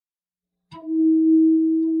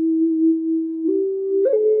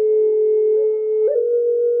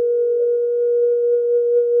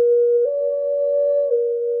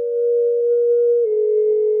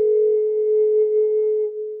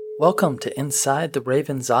Welcome to Inside the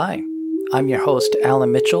Raven's Eye. I'm your host,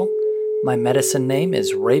 Alan Mitchell. My medicine name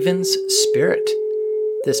is Raven's Spirit.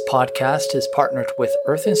 This podcast is partnered with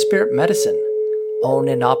Earth and Spirit Medicine, owned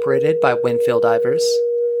and operated by Winfield Ivers.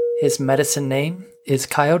 His medicine name is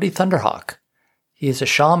Coyote Thunderhawk. He is a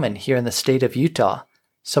shaman here in the state of Utah,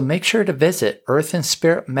 so make sure to visit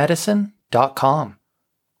earthandspiritmedicine.com.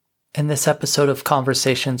 In this episode of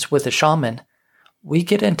Conversations with a Shaman, we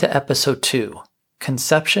get into episode 2,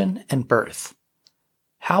 Conception and Birth.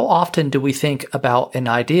 How often do we think about an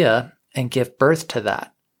idea and give birth to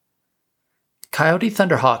that? Coyote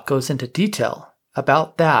Thunderhawk goes into detail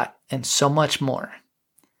about that and so much more.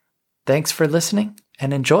 Thanks for listening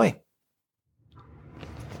and enjoy.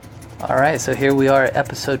 All right, so here we are at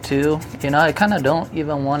episode 2. I kind of don't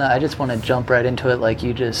even want to, I just want to jump right into it like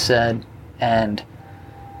you just said, and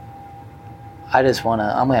I'm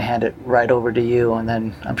going to hand it right over to you, and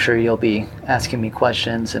then I'm sure you'll be asking me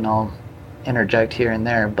questions, and I'll interject here and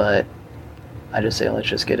there, but I just say let's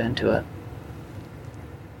just get into it.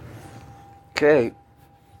 Okay.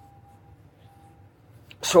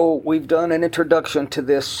 So we've done an introduction to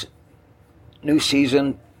this new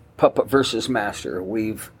season, Puppet versus Master.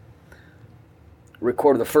 We've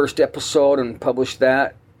recorded the first episode and published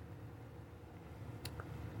that,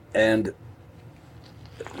 and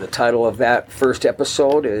the title of that first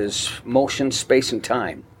episode is Motion, Space, and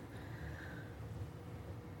Time.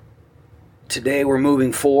 Today we're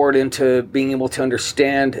moving forward into being able to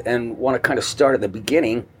understand and want to kind of start at the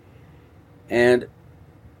beginning. And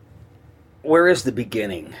where is the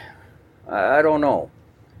beginning? I don't know.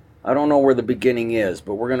 I don't know where the beginning is,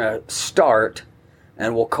 but we're going to start,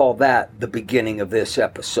 and we'll call that the beginning of this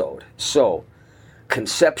episode. So,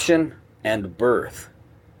 conception and birth.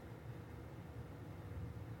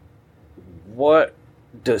 What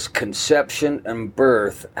does conception and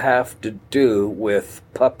birth have to do with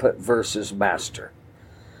puppet versus master?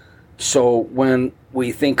 So when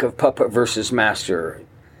we think of puppet versus master,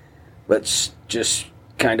 let's just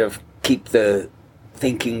kind of keep the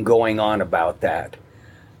thinking going on about that.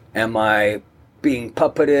 Am I being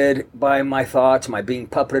puppeted by my thoughts? Am I being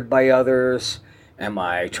puppeted by others? Am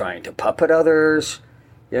I trying to puppet others?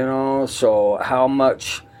 So how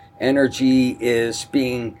much energy is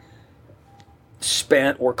being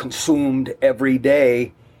spent or consumed every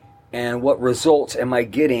day, and what results am I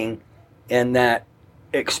getting in that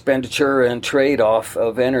expenditure and trade-off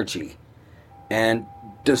of energy? And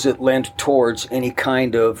does it lend towards any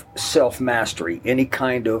kind of self-mastery, any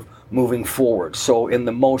kind of moving forward? So in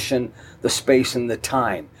the motion, the space, and the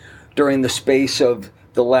time, during the space of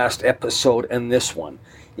the last episode and this one,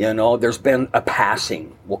 there's been a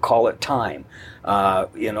passing, we'll call it time. We're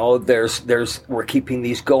keeping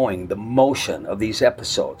these going, the motion of these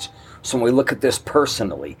episodes. So when we look at this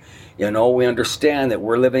personally, we understand that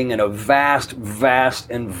we're living in a vast, vast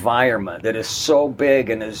environment that is so big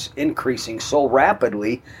and is increasing so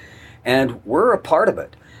rapidly, and we're a part of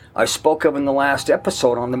it. I spoke of in the last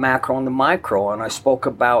episode on the macro and the micro, and I spoke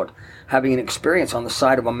about having an experience on the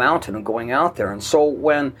side of a mountain and going out there. And so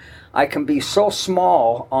when I can be so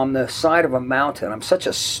small on the side of a mountain, I'm such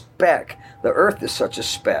a speck. The earth is such a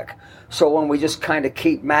speck. So when we just kind of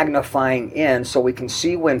keep magnifying in so we can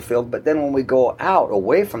see Winfield, but then when we go out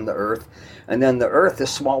away from the earth, and then the earth is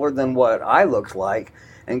smaller than what I looked like,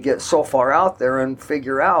 and get so far out there and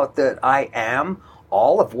figure out that I am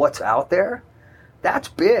all of what's out there, that's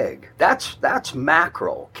big. That's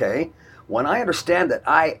macro, okay? When I understand that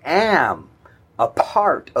I am a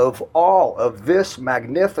part of all of this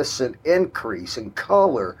magnificent increase in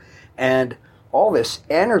color and all this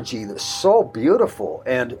energy that's so beautiful,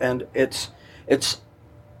 and it's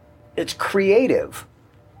creative.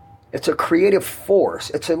 It's a creative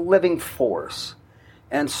force. It's a living force.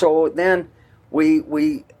 And so then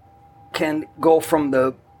we can go from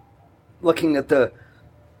the looking at the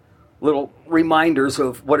little reminders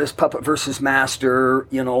of what is puppet versus master,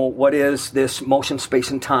 what is this motion, space,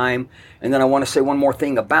 and time. And then I want to say one more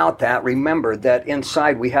thing about that. Remember that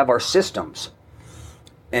inside we have our systems.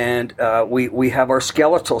 And we have our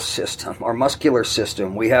skeletal system, our muscular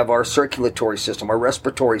system. We have our circulatory system, our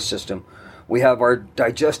respiratory system. We have our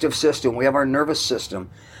digestive system. We have our nervous system.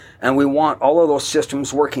 And we want all of those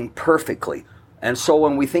systems working perfectly. And so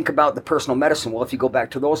when we think about the personal medicine, well, if you go back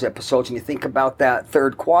to those episodes and you think about that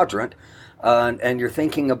third quadrant, and you're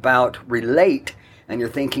thinking about relate, and you're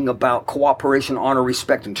thinking about cooperation, honor,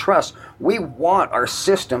 respect, and trust, we want our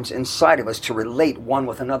systems inside of us to relate one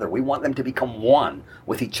with another. We want them to become one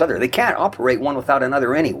with each other. They can't operate one without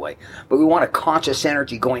another anyway. But we want a conscious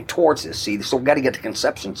energy going towards this, see? So we've got to get to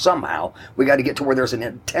conception somehow. We've got to get to where there's an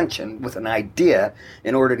intention with an idea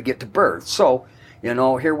in order to get to birth. So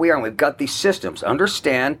Here we are, and we've got these systems.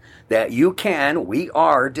 Understand that we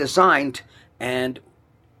are designed and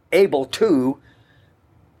able to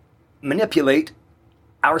manipulate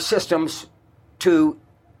our systems to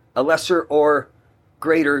a lesser or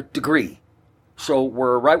greater degree. So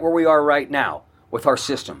we're right where we are right now with our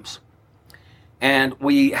systems. And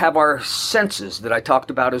we have our senses that I talked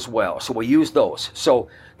about as well. So we use those. So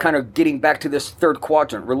kind of getting back to this third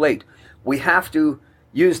quadrant, relate. We have to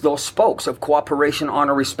use those spokes of cooperation,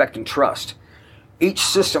 honor, respect, and trust. Each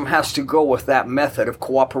system has to go with that method of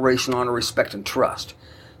cooperation, honor, respect, and trust.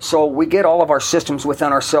 So we get all of our systems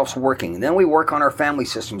within ourselves working. And then we work on our family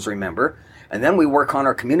systems, remember? And then we work on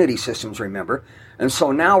our community systems, remember? And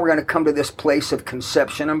so now we're going to come to this place of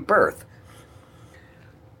conception and birth.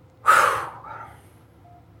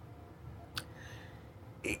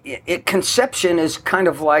 Conception is kind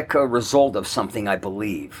of like a result of something, I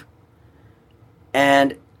believe.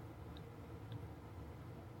 And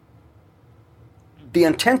the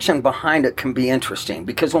intention behind it can be interesting,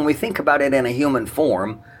 because when we think about it in a human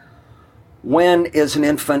form, when is an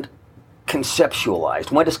infant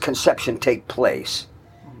conceptualized? When does conception take place?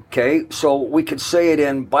 Okay, so we could say it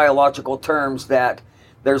in biological terms that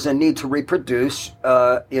there's a need to reproduce,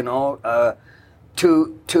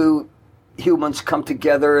 two humans come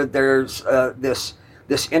together, there's this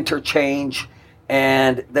interchange,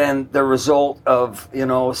 and then the result of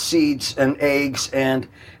seeds and eggs, and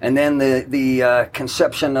then the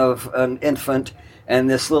conception of an infant, and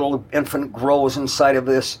this little infant grows inside of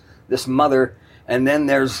this mother, and then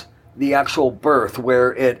there's the actual birth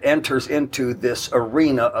where it enters into this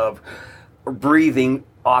arena of breathing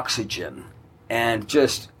oxygen and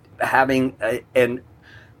just having an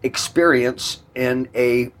experience in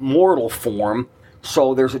a mortal form.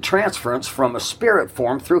 So there's a transference from a spirit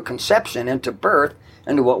form through conception into birth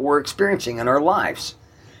into what we're experiencing in our lives.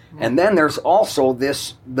 And then there's also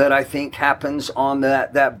this that I think happens on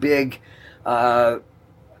that big out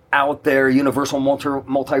there universal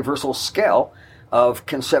multiversal scale of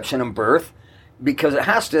conception and birth, because it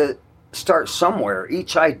has to start somewhere.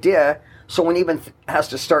 Each idea, so it even has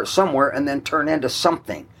to start somewhere and then turn into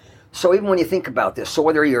something. So even when you think about this, so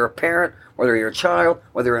whether you're a parent, whether you're a child,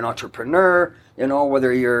 whether you're an entrepreneur,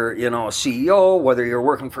 whether you're, a CEO, whether you're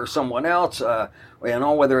working for someone else,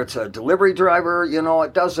 whether it's a delivery driver,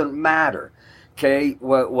 it doesn't matter. Okay,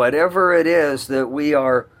 whatever it is that we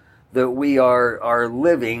are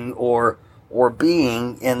living or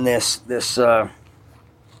being in this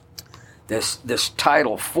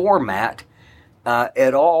title format,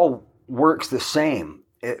 it all works the same,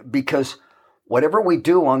 because whatever we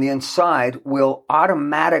do on the inside will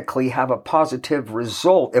automatically have a positive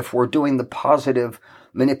result if we're doing the positive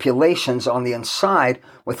manipulations on the inside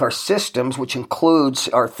with our systems, which includes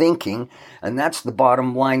our thinking. And that's the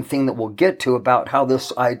bottom line thing that we'll get to about how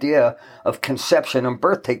this idea of conception and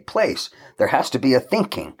birth take place. There has to be a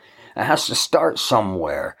thinking. It has to start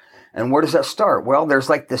somewhere. And where does that start? Well, there's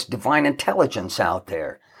like this divine intelligence out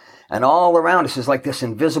there. And all around us is like this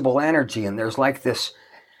invisible energy. And there's like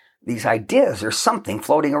these ideas, there's something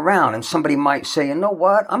floating around, and somebody might say, you know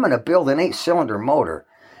what, I'm going to build an 8-cylinder motor.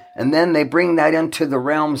 And then they bring that into the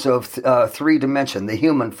realms of 3-dimension, the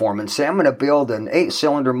human form, and say, I'm going to build an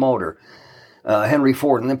 8-cylinder motor, Henry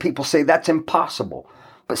Ford. And then people say, that's impossible.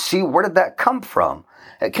 But see, where did that come from?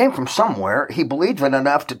 It came from somewhere. He believed it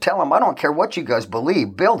enough to tell him, I don't care what you guys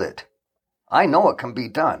believe, build it. I know it can be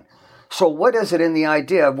done. So what is it in the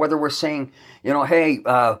idea of whether we're saying, hey,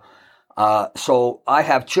 so I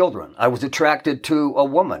have children. I was attracted to a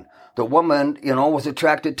woman. The woman, was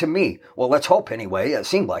attracted to me. Well, let's hope anyway. It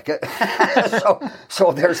seemed like it.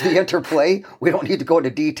 so there's the interplay. We don't need to go into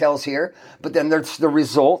details here. But then there's the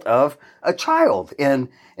result of a child. In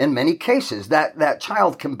many cases, that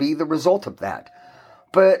child can be the result of that.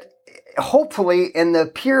 But hopefully, in the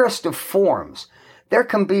purest of forms, there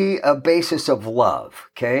can be a basis of love,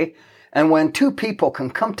 okay? And when two people can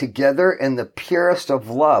come together in the purest of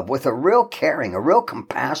love with a real caring, a real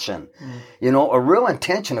compassion, a real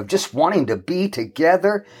intention of just wanting to be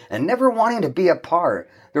together and never wanting to be apart,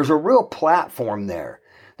 there's a real platform there.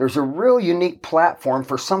 There's a real unique platform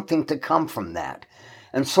for something to come from that.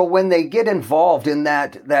 And so when they get involved in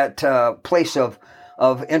that place of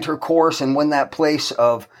intercourse, and when that place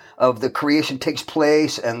of the creation takes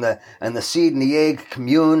place, and the seed and the egg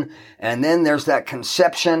commune, and then there's that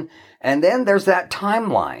conception, and then there's that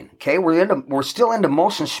timeline. Okay, we're still into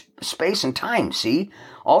motion, space, and time. See,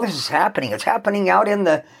 all this is happening. It's happening out in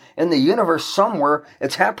the in the universe somewhere.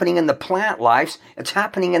 It's happening in the plant lives. It's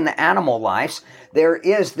happening in the animal lives. There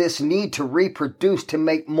is this need to reproduce, to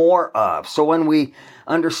make more of. So when we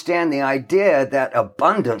understand the idea that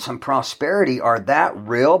abundance and prosperity are that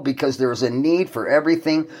real, because there's a need for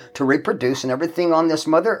everything to reproduce, and everything on this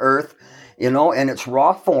Mother Earth, in its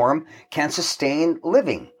raw form, can sustain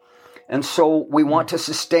living. And so we want to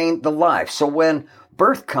sustain the life. So when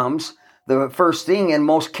birth comes, the first thing in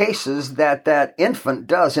most cases that infant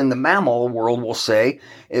does in the mammal world, we'll say,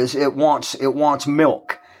 is it wants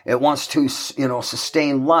milk. It wants to,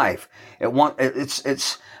 sustain life.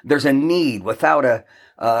 There's a need. Without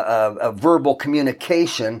a verbal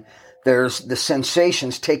communication, there's the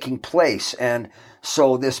sensations taking place. And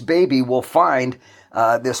so this baby will find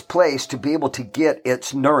this place to be able to get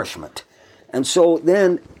its nourishment. And so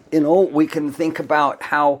then, we can think about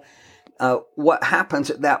how what happens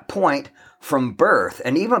at that point from birth.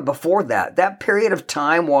 And even before that period of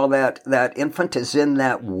time while that infant is in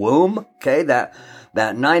that womb, okay, that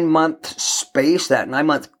 9-month space, that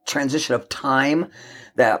 9-month transition of time,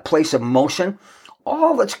 that place of motion,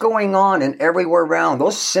 all that's going on and everywhere around,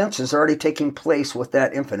 those senses are already taking place with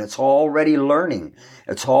that infant. It's already learning.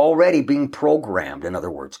 It's already being programmed, in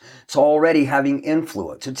other words. It's already having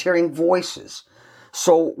influence. It's hearing voices.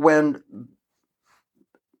 So when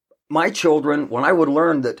my children, when I would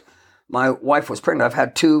learn that my wife was pregnant, I've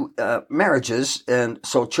had 2 marriages, and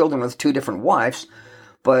so children with 2 different wives,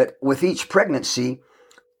 but with each pregnancy,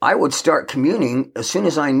 I would start communing as soon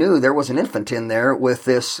as I knew there was an infant in there with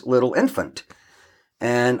this little infant.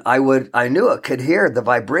 And I knew it could hear the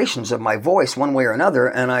vibrations of my voice one way or another,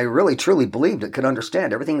 and I really truly believed it could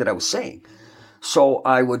understand everything that I was saying. So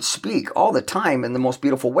I would speak all the time in the most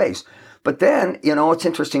beautiful ways. But then, it's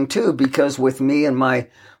interesting too, because with me and my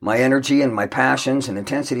energy and my passions and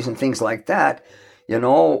intensities and things like that, there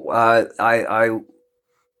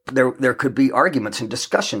could be arguments and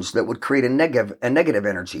discussions that would create a negative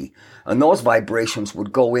energy, and those vibrations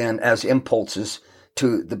would go in as impulses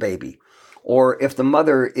to the baby. Or if the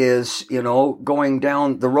mother is, going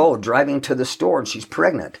down the road, driving to the store, and she's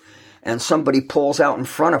pregnant, and somebody pulls out in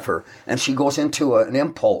front of her, and she goes into an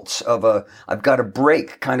impulse of I've got to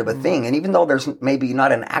brake kind of a thing. And even though there's maybe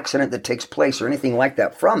not an accident that takes place or anything like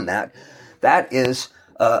that from that, that is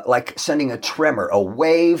like sending a tremor, a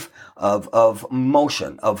wave of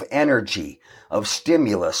motion, of energy, of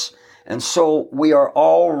stimulus. And so we are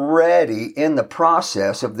already in the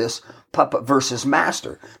process of this puppet versus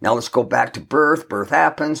master. Now let's go back to birth. Birth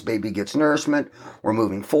happens. Baby gets nourishment. We're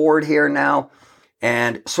moving forward here now.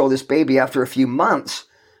 And so this baby, after a few months,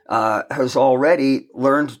 has already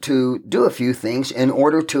learned to do a few things in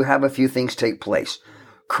order to have a few things take place.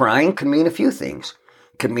 Crying can mean a few things.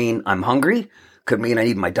 Could mean I'm hungry. Could mean I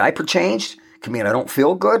need my diaper changed. Could mean I don't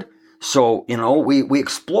feel good. So, we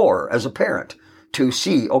explore as a parent to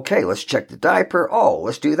see, okay, let's check the diaper. Oh,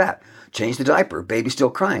 let's do that. Change the diaper. Baby's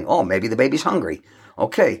still crying. Oh, maybe the baby's hungry.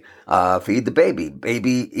 Okay, feed the baby.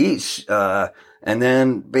 Baby eats, and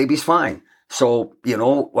then baby's fine. So,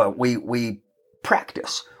 we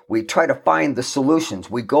practice. We try to find the solutions.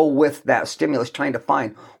 We go with that stimulus, trying to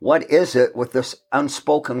find what is it with this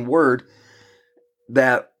unspoken word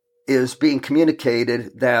that is being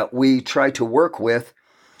communicated that we try to work with.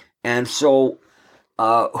 And so,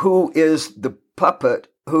 who is the puppet?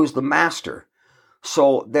 Who's the master?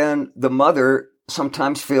 So then the mother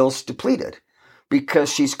sometimes feels depleted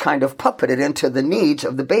because she's kind of puppeted into the needs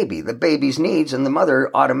of the baby's needs, and the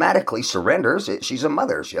mother automatically surrenders. She's a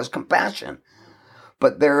mother. She has compassion.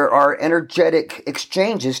 But there are energetic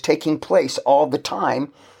exchanges taking place all the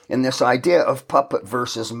time in this idea of puppet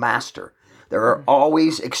versus master. There are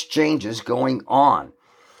always exchanges going on.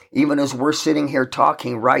 Even as we're sitting here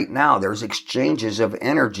talking right now, there's exchanges of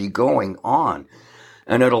energy going on.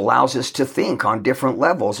 And it allows us to think on different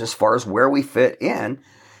levels as far as where we fit in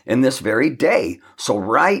this very day. So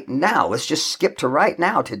right now, let's just skip to right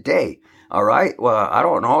now, today. All right? Well, I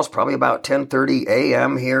don't know. It's probably about 10:30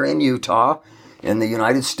 a.m. here in Utah, in the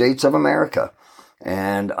United States of America.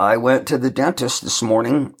 And I went to the dentist this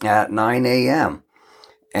morning at 9 a.m.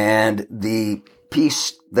 And the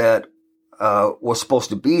piece that was supposed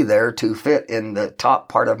to be there to fit in the top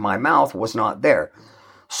part of my mouth was not there.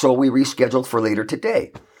 So we rescheduled for later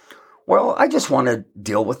today. Well, I just want to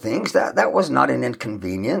deal with things. That was not an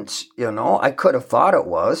inconvenience. I could have thought it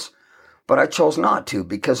was, but I chose not to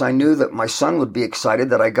because I knew that my son would be excited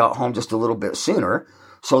that I got home just a little bit sooner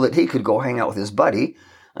so that he could go hang out with his buddy.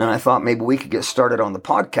 And I thought maybe we could get started on the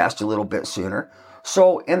podcast a little bit sooner.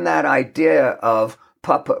 So in that idea of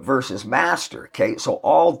puppet versus master, okay, so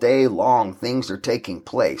all day long things are taking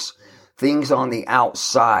place, things on the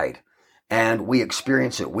outside. and we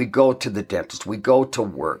experience it. We go to the dentist, we go to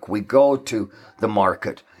work, we go to the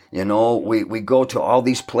market, we go to all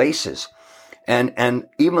these places. And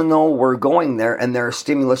even though we're going there and there's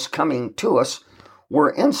stimulus coming to us,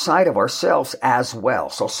 we're inside of ourselves as well.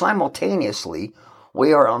 So simultaneously,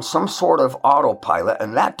 we are on some sort of autopilot,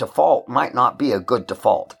 and that default might not be a good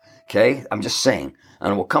default. Okay? I'm just saying.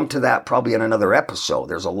 And we'll come to that probably in another episode.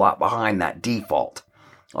 There's a lot behind that default.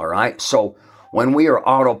 All right? So when we are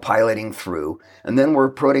autopiloting through, and then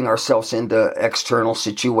we're putting ourselves into external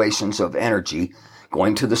situations of energy,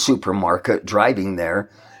 going to the supermarket, driving there,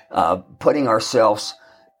 putting ourselves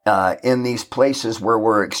in these places where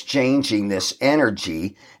we're exchanging this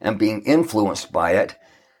energy and being influenced by it,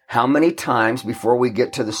 how many times before we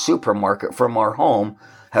get to the supermarket from our home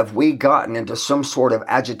have we gotten into some sort of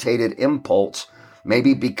agitated impulse,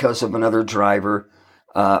 maybe because of another driver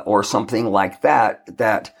or something like that,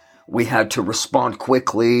 that we had to respond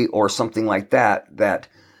quickly or something like that, that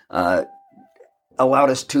allowed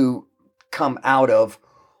us to come out of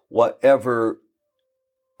whatever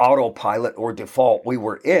autopilot or default we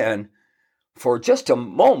were in for just a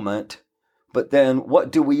moment. But then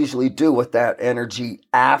what do we usually do with that energy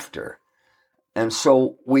after? And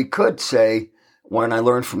so we could say, when I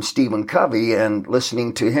learned from Stephen Covey and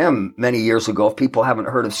listening to him many years ago, if people haven't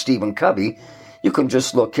heard of Stephen Covey, you can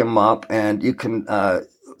just look him up and you can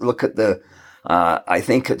look at the, I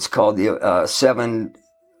think it's called the 7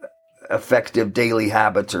 Effective Daily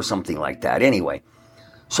Habits or something like that. Anyway,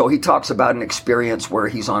 so he talks about an experience where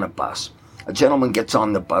he's on a bus. A gentleman gets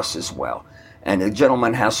on the bus as well, and the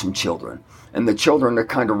gentleman has some children, and the children are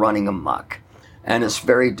kind of running amok, and it's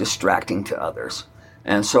very distracting to others.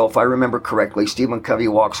 And so if I remember correctly, Stephen Covey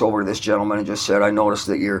walks over to this gentleman and just said, I noticed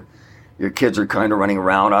that your kids are kind of running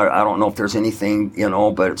around. I don't know if there's anything,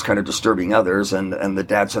 but it's kind of disturbing others. And the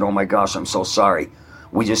dad said, oh my gosh, I'm so sorry.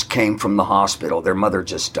 We just came from the hospital. Their mother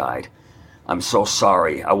just died. I'm so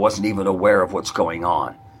sorry. I wasn't even aware of what's going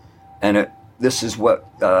on. And this is what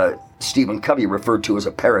Stephen Covey referred to as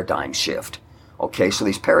a paradigm shift. Okay, so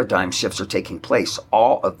these paradigm shifts are taking place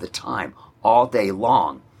all of the time, all day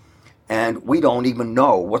long. And we don't even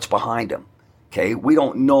know what's behind them. Okay, we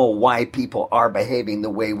don't know why people are behaving the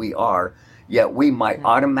way we are, yet we might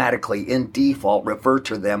automatically, in default, refer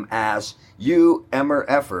to them as you emmer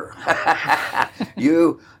effer.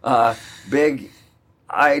 You big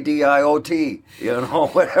idiot,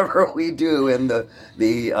 whatever we do in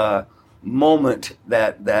the moment,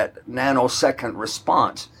 that nanosecond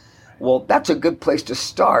response. Well, that's a good place to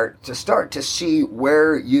start to see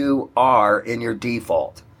where you are in your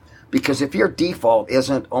default. Because if your default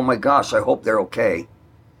isn't, oh my gosh, I hope they're okay,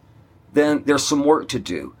 then there's some work to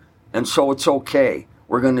do. And so it's okay.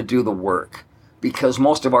 We're going to do the work. Because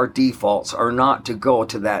most of our defaults are not to go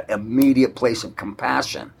to that immediate place of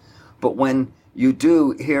compassion. But when you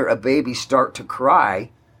do hear a baby start to cry,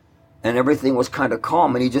 and everything was kind of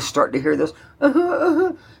calm, and you just start to hear this,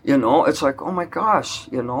 it's like, oh my gosh,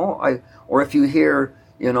 or if you hear,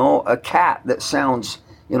 a cat that sounds,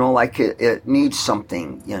 like it needs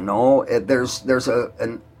something, there's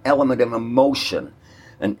an element of emotion,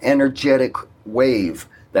 an energetic wave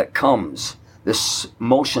that comes. This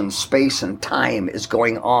motion, space, and time is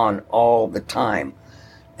going on all the time.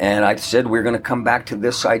 And I said we're going to come back to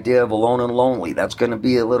this idea of alone and lonely. That's going to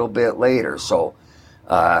be a little bit later. So,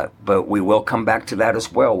 but we will come back to that as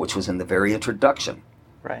well, which was in the very introduction.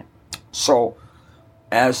 Right. So,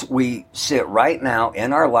 as we sit right now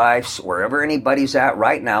in our lives, wherever anybody's at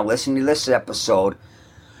right now, listening to this episode,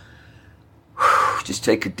 just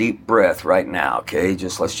take a deep breath right now, okay?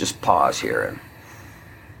 Let's just pause here and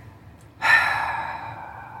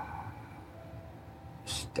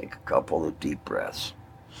just take a couple of deep breaths.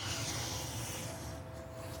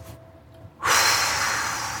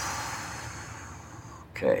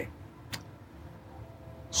 Okay.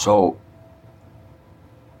 So,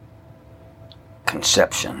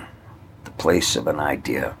 conception, the place of an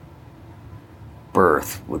idea.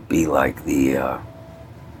 Birth would be like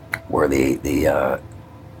where the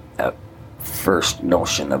first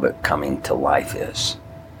notion of it coming to life is.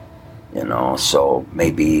 So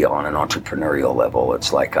maybe on an entrepreneurial level,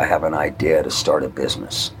 it's like I have an idea to start a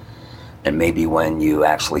business. And maybe when you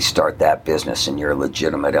actually start that business and you're a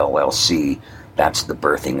legitimate LLC, that's the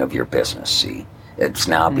birthing of your business, see? It's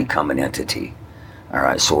now become an entity. All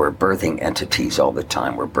right, so we're birthing entities all the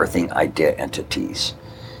time. We're birthing idea entities.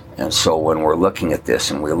 And so when we're looking at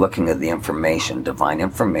this and we're looking at the information, divine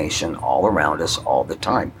information all around us all the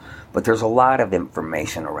time. But there's a lot of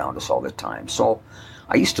information around us all the time. So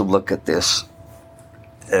I used to look at this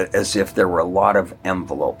as if there were a lot of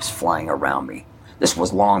envelopes flying around me. This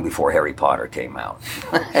was long before Harry Potter came out.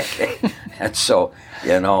 Okay. And so,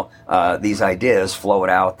 these ideas float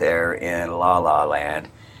out there in la la land.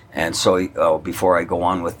 And so before I go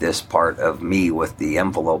on with this part of me with the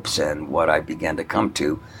envelopes and what I began to come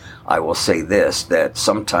to, I will say this, that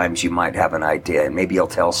sometimes you might have an idea and maybe you'll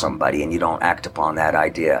tell somebody and you don't act upon that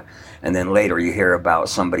idea. And then later you hear about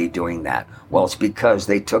somebody doing that. Well, it's because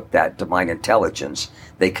they took that divine intelligence,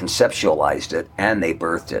 they conceptualized it, and they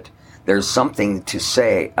birthed it. There's something to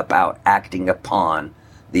say about acting upon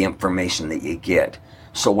the information that you get.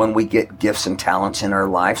 So when we get gifts and talents in our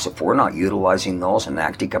lives, if we're not utilizing those and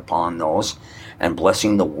acting upon those and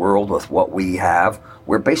blessing the world with what we have,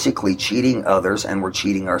 we're basically cheating others and we're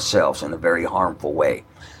cheating ourselves in a very harmful way.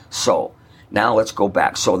 So now let's go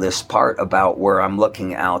back. So this part about where I'm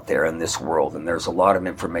looking out there in this world, and there's a lot of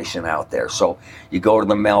information out there. So you go to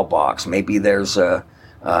the mailbox, maybe there's a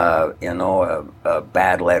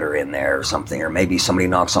bad letter in there or something, or maybe somebody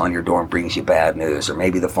knocks on your door and brings you bad news, or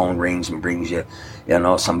maybe the phone rings and brings you,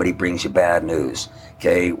 somebody brings you bad news.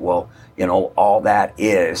 Okay, well, all that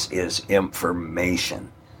is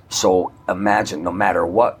information. So imagine, no matter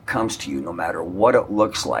what comes to you, no matter what it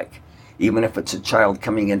looks like, even if it's a child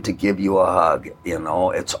coming in to give you a hug,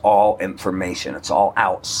 it's all information. It's all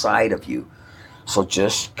outside of you. So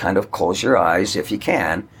just kind of close your eyes if you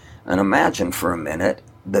can and imagine for a minute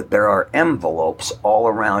that there are envelopes all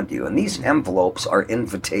around you. And these envelopes are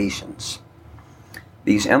invitations.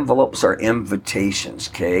 These envelopes are invitations,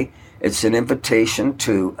 okay? It's an invitation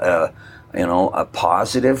to a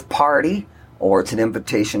positive party, or it's an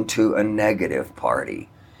invitation to a negative party.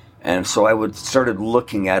 And so I started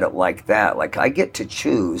looking at it like that. Like I get to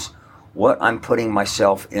choose what I'm putting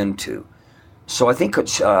myself into. So I think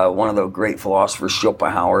it's one of the great philosophers,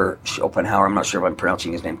 Schopenhauer, I'm not sure if I'm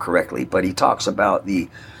pronouncing his name correctly, but he talks about the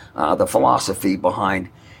philosophy behind,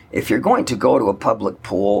 if you're going to go to a public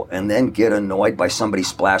pool and then get annoyed by somebody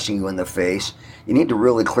splashing you in the face, you need to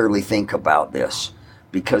really clearly think about this.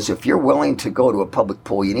 Because if you're willing to go to a public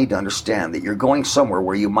pool, you need to understand that you're going somewhere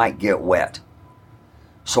where you might get wet.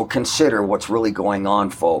 So consider what's really going on,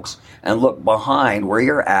 folks, and look behind where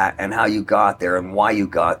you're at and how you got there and why you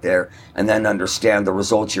got there, and then understand the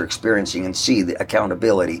results you're experiencing and see the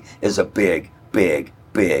accountability is a big, big,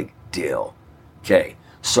 big deal. Okay,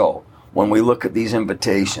 so when we look at these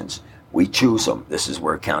invitations, we choose them. This is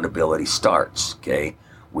where accountability starts, okay?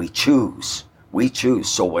 We choose.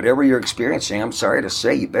 So whatever you're experiencing, I'm sorry to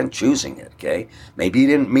say, you've been choosing it, okay? Maybe you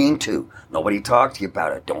didn't mean to. Nobody talked to you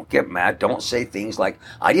about it. Don't get mad. Don't say things like,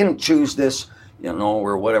 I didn't choose this,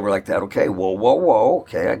 or whatever like that. Okay, whoa.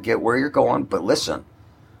 Okay, I get where you're going, but listen,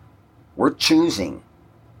 we're choosing.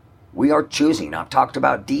 We are choosing. Now, I've talked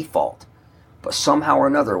about default, but somehow or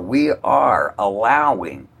another, we are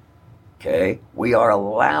allowing,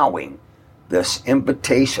 this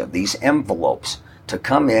invitation, these envelopes to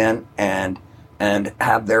come in and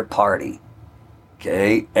have their party,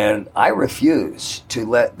 okay? And I refuse to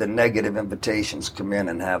let the negative invitations come in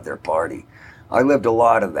and have their party. I lived a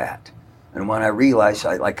lot of that. And when I realized,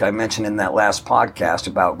 like I mentioned in that last podcast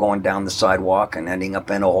about going down the sidewalk and ending up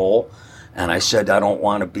in a hole, and I said, I don't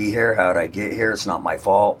want to be here. How'd I get here? It's not my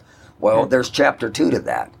fault. Well, there's chapter 2 to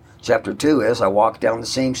that. Chapter 2 is I walk down the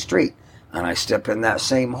same street and I step in that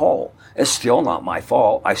same hole. It's still not my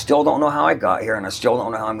fault. I still don't know how I got here, and I still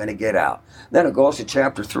don't know how I'm going to get out. Then it goes to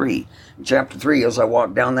chapter 3. And chapter 3 is I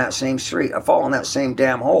walk down that same street. I fall in that same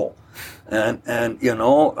damn hole. And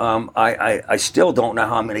I still don't know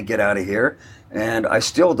how I'm going to get out of here. And I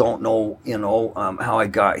still don't know, how I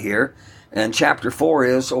got here. And chapter 4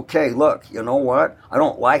 is, okay, look, you know what? I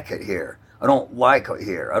don't like it here. I don't like it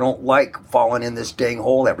here. I don't like falling in this dang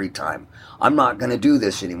hole every time. I'm not going to do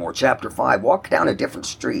this anymore. Chapter 5, walk down a different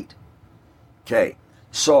street. Okay,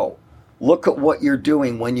 so look at what you're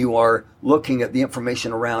doing when you are looking at the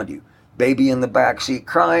information around you. Baby in the back seat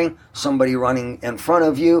crying, somebody running in front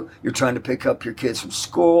of you, you're trying to pick up your kids from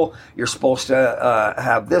school, you're supposed to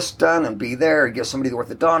have this done and be there and get somebody to the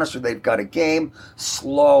orthodontist, or they've got a game.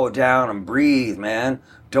 Slow down and breathe, man.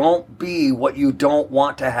 Don't be what you don't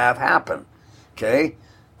want to have happen, okay?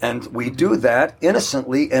 And we do that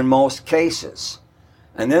innocently in most cases.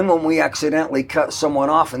 And then when we accidentally cut someone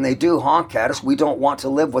off and they do honk at us, we don't want to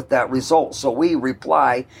live with that result. So we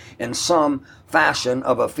reply in some fashion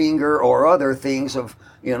of a finger or other things of,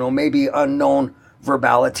 maybe unknown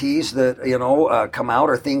verbalities that, come out,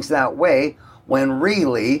 or things that way, when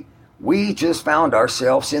really we just found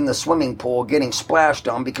ourselves in the swimming pool getting splashed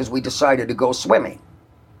on because we decided to go swimming.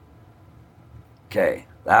 Okay,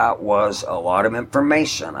 that was a lot of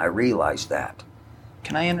information. I realized that.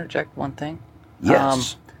 Can I interject one thing?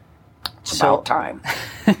 Yes. It's about time.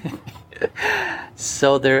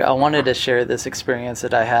 So I wanted to share this experience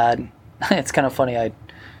that I had it's kind of funny.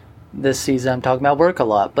 This season I'm talking about work a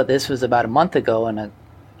lot, but this was about a month ago, and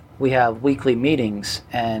we have weekly meetings,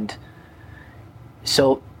 and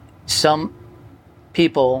so some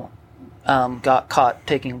people got caught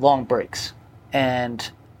taking long breaks,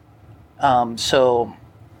 and so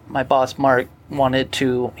my boss Mark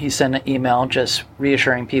he sent an email just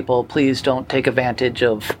reassuring people, please don't take advantage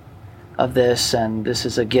of this, and this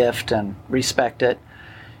is a gift, and respect it.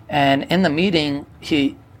 And in the meeting,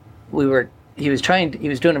 he was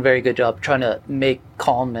doing a very good job trying to make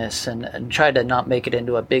calmness and try to not make it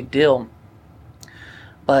into a big deal.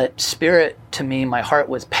 But spirit, to me, my heart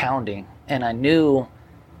was pounding, and I knew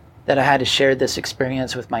that I had to share this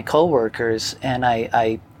experience with my coworkers. And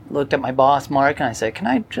I looked at my boss, Mark, and I said, can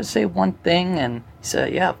I just say one thing? And he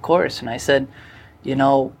said, yeah, of course. And I said,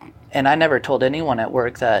 and I never told anyone at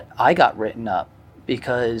work that I got written up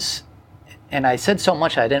and I said so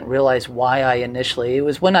much I didn't realize why it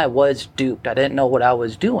was when I was duped. I didn't know what I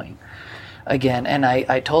was doing again. And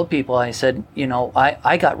I told people, I said,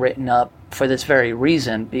 I got written up for this very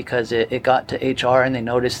reason, because it got to HR and they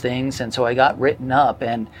noticed things. And so I got written up.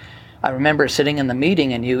 And I remember sitting in the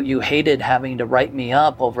meeting, and you hated having to write me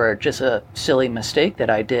up over just a silly mistake that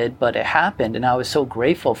I did, but it happened. And I was so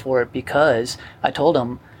grateful for it, because I told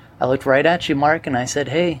him, I looked right at you, Mark, and I said,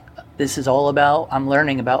 hey, this is all about, I'm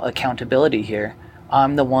learning about accountability here.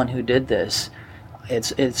 I'm the one who did this.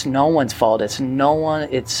 It's no one's fault.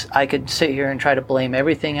 I could sit here and try to blame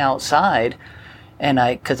everything outside. And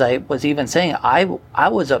because I was even saying, I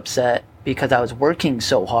was upset because I was working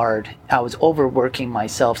so hard. I was overworking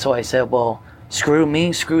myself. So I said, well, screw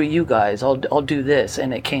me, screw you guys. I'll do this.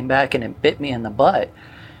 And it came back and it bit me in the butt.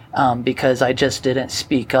 Because I just didn't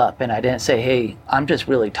speak up, and I didn't say, hey, I'm just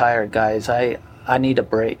really tired, guys. I need a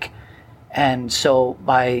break. And so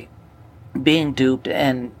by being duped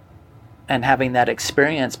and having that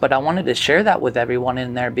experience, but I wanted to share that with everyone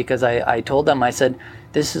in there, because I told them, I said,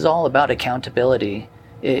 this is all about accountability.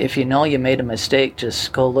 If you know you made a mistake,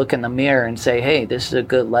 just go look in the mirror and say, hey, this is a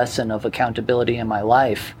good lesson of accountability in my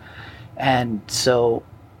life. And so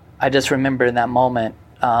I just remember in that moment,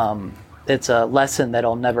 it's a lesson that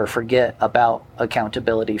I'll never forget about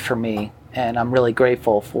accountability for me, and I'm really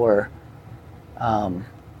grateful for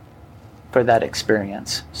that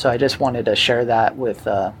experience. So I just wanted to share that with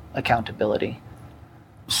accountability.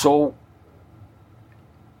 So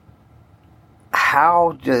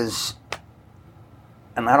how does,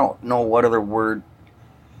 and I don't know what other word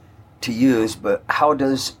to use, but how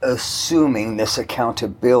does assuming this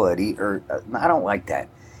accountability, or I don't like that.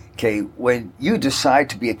 Okay, when you decide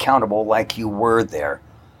to be accountable like you were there,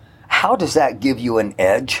 how does that give you an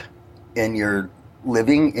edge in your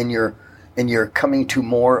living, in your coming to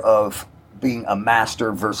more of being a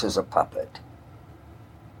master versus a puppet?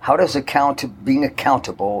 How does being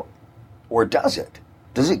accountable, or does it?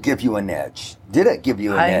 Does it give you an edge? Did it give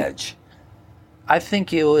you an edge? I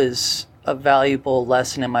think it was a valuable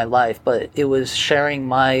lesson in my life, but it was sharing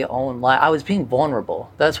my own life. I was being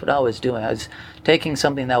vulnerable. That's what I was doing. I was taking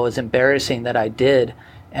something that was embarrassing that I did,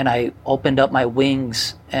 and I opened up my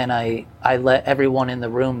wings, and I let everyone in the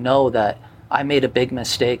room know that I made a big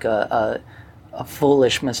mistake, a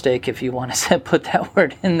foolish mistake, if you want to put that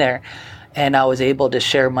word in there. And I was able to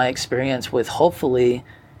share my experience with, hopefully,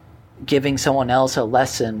 giving someone else a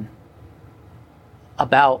lesson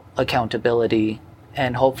about accountability,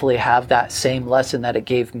 and hopefully have that same lesson that it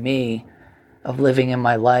gave me of living in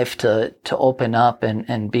my life to open up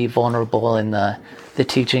and be vulnerable in the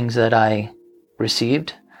teachings that I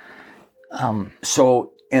received.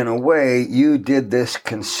 So in a way, you did this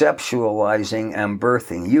conceptualizing and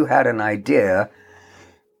birthing. You had an idea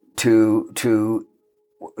to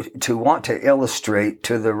want to illustrate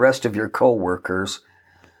to the rest of your coworkers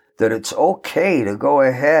that it's okay to go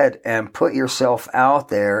ahead and put yourself out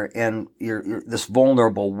there in this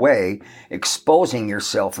vulnerable way, exposing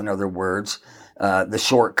yourself, in other words, the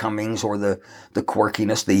shortcomings or the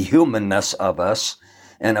quirkiness, the humanness of us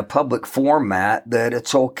in a public format, that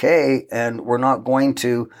it's okay and we're not going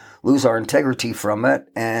to lose our integrity from it.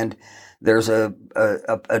 And there's a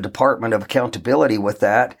department of accountability with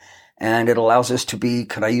that. And it allows us to be,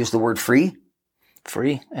 can I use the word free?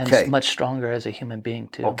 Free, and much stronger as a human being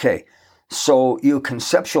too. Okay. So you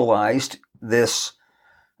conceptualized this,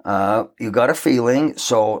 you got a feeling.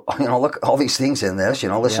 So, look, all these things in this,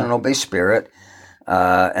 listen and obey spirit.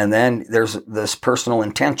 And then there's this personal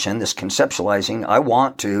intention, this conceptualizing. I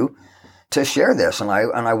want to share this, and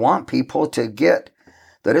I want people to get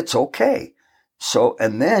that it's okay. So,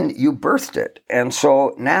 and then you birthed it. And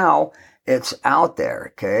so now it's out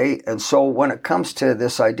there. Okay. And so when it comes to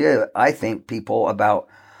this idea, I think people about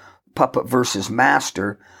puppet versus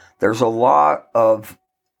master, there's a lot of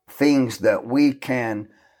things that we can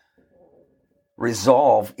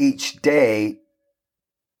resolve each day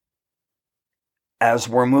as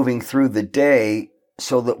we're moving through the day,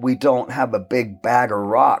 so that we don't have a big bag of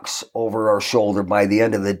rocks over our shoulder by the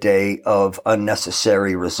end of the day of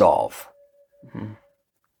unnecessary resolve. Mm-hmm.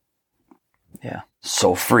 Yeah.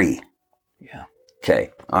 So free. Yeah.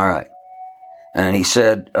 Okay. All right. And he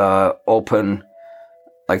said, open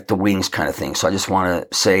like the wings kind of thing. So I just want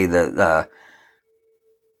to say that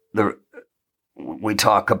we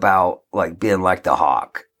talk about like being like the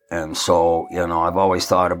hawk. And so, I've always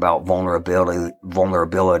thought about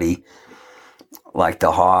vulnerability like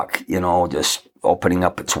the hawk, just opening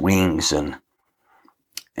up its wings and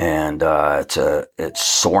it's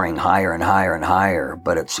soaring higher and higher and higher,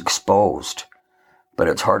 but it's exposed. But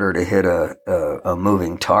it's harder to hit a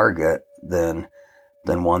moving target than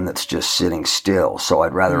one that's just sitting still. So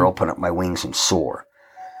I'd rather open up my wings and soar.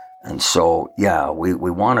 And so, yeah, we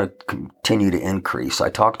want to continue to increase. I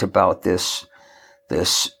talked about this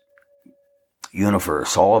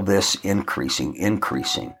universe, all of this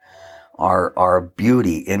increasing. Our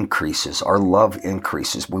beauty increases, our love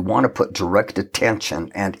increases. We want to put direct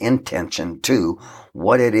attention and intention to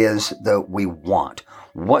what it is that we want.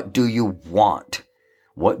 What do you want?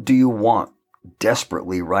 What do you want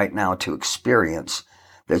desperately right now to experience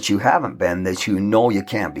that you haven't been, that you know you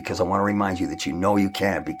can? Because I want to remind you that you know you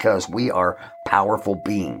can, because we are powerful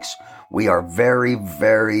beings. We are very,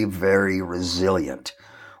 very, very resilient.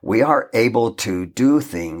 We are able to do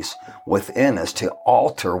things within us to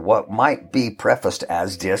alter what might be prefaced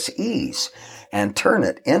as dis-ease and turn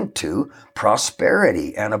it into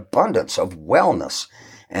prosperity and abundance of wellness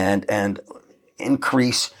and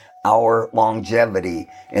increase our longevity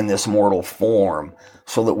in this mortal form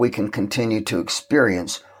so that we can continue to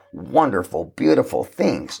experience wonderful, beautiful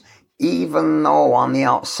things. Even though on the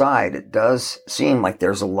outside it does seem like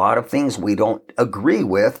there's a lot of things we don't agree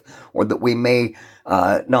with, or that we may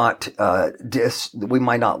we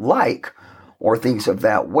might not like, or things of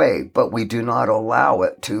that way, but we do not allow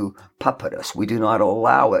it to puppet us. We do not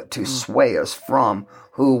allow it to sway us from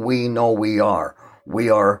who we know we are.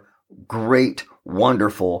 We are great,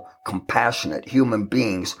 wonderful, compassionate human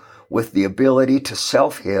beings with the ability to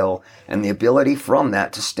self-heal and the ability from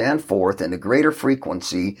that to stand forth in a greater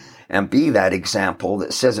frequency and be that example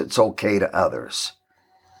that says it's okay to others.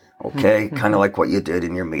 Okay? Kind of like what you did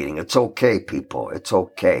in your meeting. It's okay, people. It's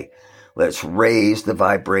okay. Let's raise the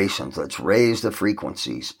vibrations. Let's raise the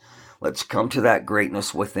frequencies. Let's come to that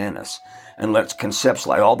greatness within us. And let's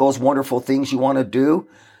conceptualize all those wonderful things you want to do.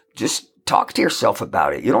 Just talk to yourself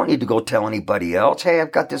about it. You don't need to go tell anybody else, hey,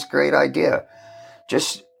 I've got this great idea.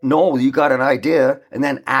 Just know you got an idea and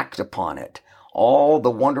then act upon it. All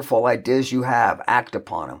the wonderful ideas you have, act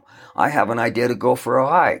upon them. I have an idea to go for a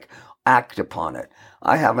hike. Act upon it.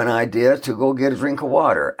 I have an idea to go get a drink of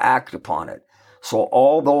water. Act upon it. So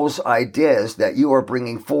all those ideas that you are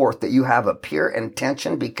bringing forth, that you have a pure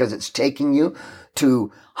intention because it's taking you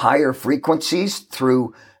to higher frequencies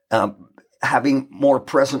through having more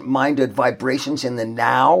present-minded vibrations in the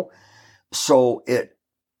now, so it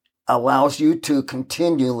allows you to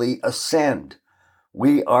continually ascend.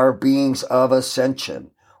 We are beings of ascension.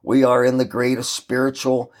 We are in the greatest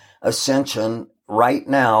spiritual ascension right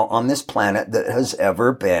now on this planet that has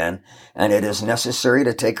ever been, and it is necessary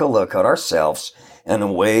to take a look at ourselves in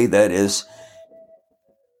a way that is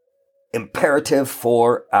imperative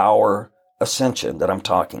for our ascension that I'm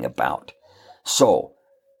talking about. So,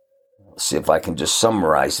 let's see if I can just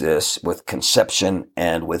summarize this with conception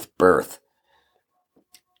and with birth.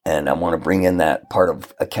 And I want to bring in that part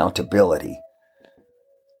of accountability.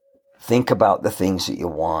 Think about the things that you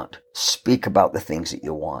want. Speak about the things that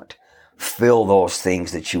you want. Feel those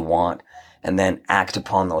things that you want, and then act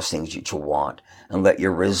upon those things that you want, and let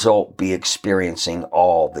your result be experiencing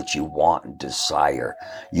all that you want and desire.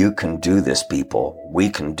 You can do this, people. We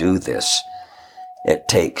can do this. It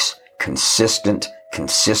takes consistent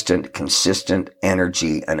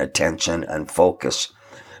energy and attention and focus,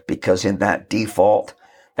 because in that default,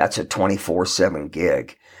 that's a 24/7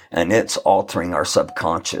 gig, and it's altering our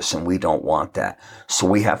subconscious, and we don't want that. So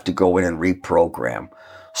we have to go in and reprogram.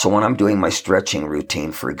 So when I'm doing my stretching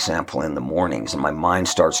routine, for example, in the mornings, and my mind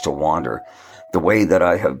starts to wander, the way that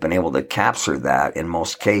I have been able to capture that in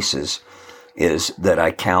most cases is that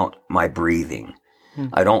I count my breathing.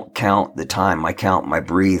 I don't count the time. I count my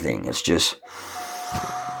breathing. It's just,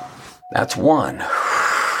 that's 1.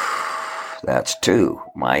 That's 2.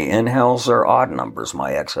 My inhales are odd numbers.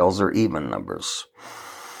 My exhales are even numbers.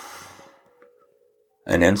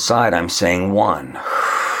 And inside I'm saying 1,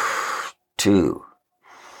 2,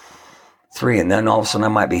 3. And then all of a sudden I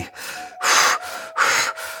might be,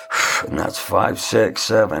 and that's 5, 6,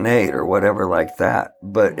 7, 8 or whatever like that.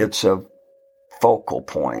 But it's a focal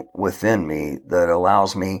point within me that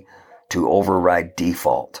allows me to override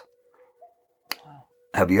default.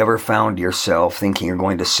 Have you ever found yourself thinking you're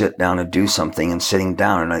going to sit down and do something and sitting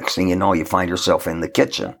down, and next thing you know, you find yourself in the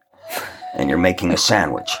kitchen and you're making a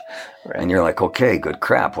sandwich. Right. And you're like, okay, good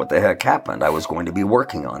crap. What the heck happened? I was going to be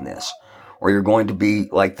working on this. Or you're going to be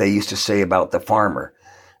like they used to say about the farmer,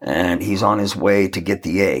 and he's on his way to get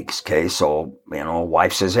the eggs. Okay. So,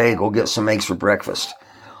 wife says, hey, go get some eggs for breakfast.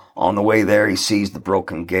 On the way there, he sees the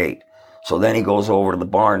broken gate. So then he goes over to the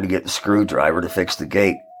barn to get the screwdriver to fix the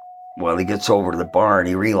gate. Well, he gets over to the barn,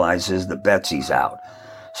 he realizes that Betsy's out.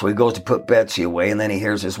 So he goes to put Betsy away, and then he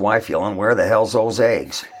hears his wife yelling, where the hell's those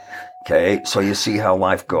eggs? Okay, so you see how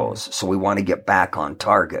life goes. So we want to get back on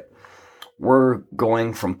target. We're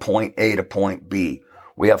going from point A to point B.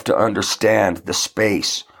 We have to understand the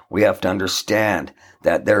space. We have to understand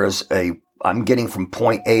that I'm getting from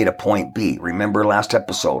point A to point B. Remember last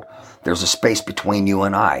episode, there's a space between you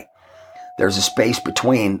and I. There's a space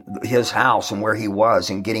between his house and where he was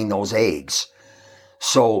and getting those eggs.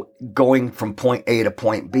 So going from point A to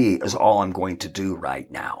point B is all I'm going to do right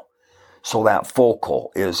now. So that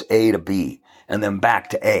focal is A to B and then back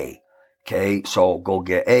to A. Okay, so go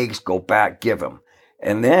get eggs, go back, give them.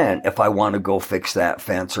 And then if I want to go fix that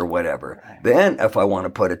fence or whatever, then if I want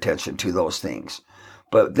to put attention to those things.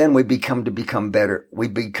 But then we get to become better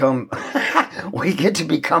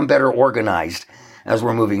organized as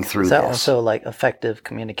we're moving through this. Is that also like effective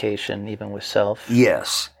communication, even with self?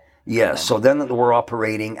 Yes. So then we're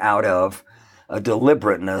operating out of a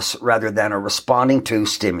deliberateness rather than a responding to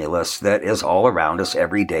stimulus that is all around us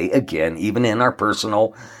every day, again, even in our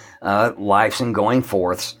personal lives and going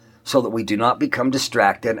forths, so that we do not become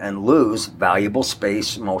distracted and lose valuable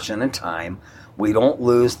space, motion, and time. We don't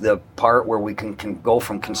lose the part where we can go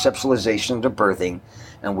from conceptualization to birthing,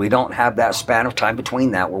 and we don't have that span of time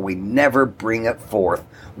between that where we never bring it forth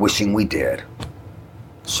wishing we did.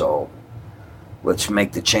 So let's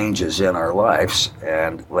make the changes in our lives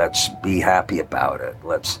and let's be happy about it.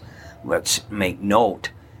 Let's make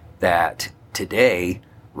note that today,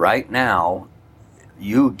 right now,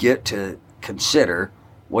 you get to consider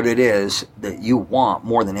what it is that you want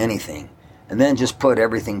more than anything, and then just put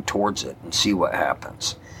everything towards it and see what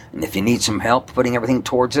happens. And if you need some help putting everything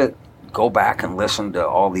towards it, go back and listen to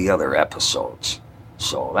all the other episodes.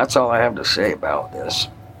 So that's all I have to say about this.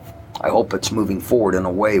 I hope it's moving forward in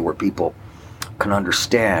a way where people can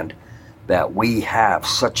understand that we have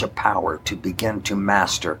such a power to begin to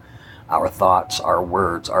master our thoughts, our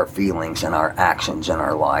words, our feelings, and our actions in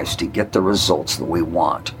our lives to get the results that we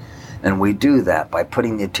want. And we do that by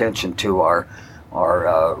putting the attention to our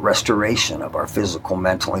restoration of our physical,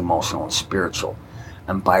 mental, emotional, and spiritual.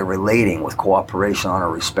 And by relating with cooperation, honor,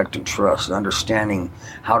 respect, and trust, and understanding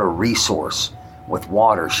how to resource with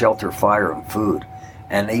water, shelter, fire, and food.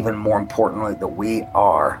 And even more importantly, that we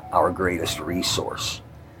are our greatest resource.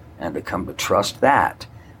 And to come to trust that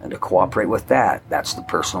and to cooperate with that, that's the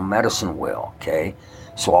personal medicine wheel, okay?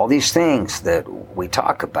 So all these things that we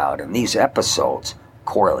talk about in these episodes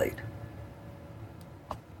correlate.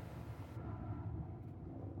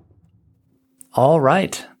 All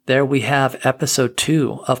right, there we have episode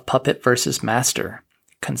 2 of Puppet versus Master,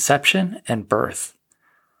 Conception and Birth.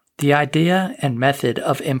 The idea and method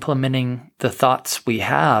of implementing the thoughts we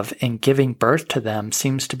have and giving birth to them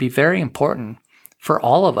seems to be very important for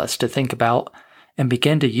all of us to think about and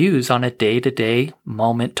begin to use on a day-to-day,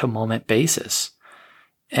 moment-to-moment basis.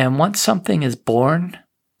 And once something is born,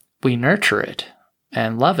 we nurture it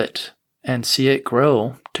and love it and see it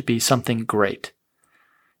grow to be something great.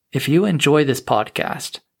 If you enjoy this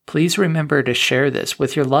podcast, please remember to share this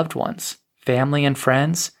with your loved ones, family, and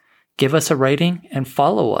friends. Give us a rating and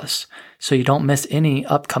follow us so you don't miss any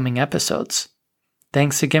upcoming episodes.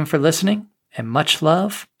 Thanks again for listening, and much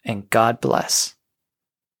love, and God bless.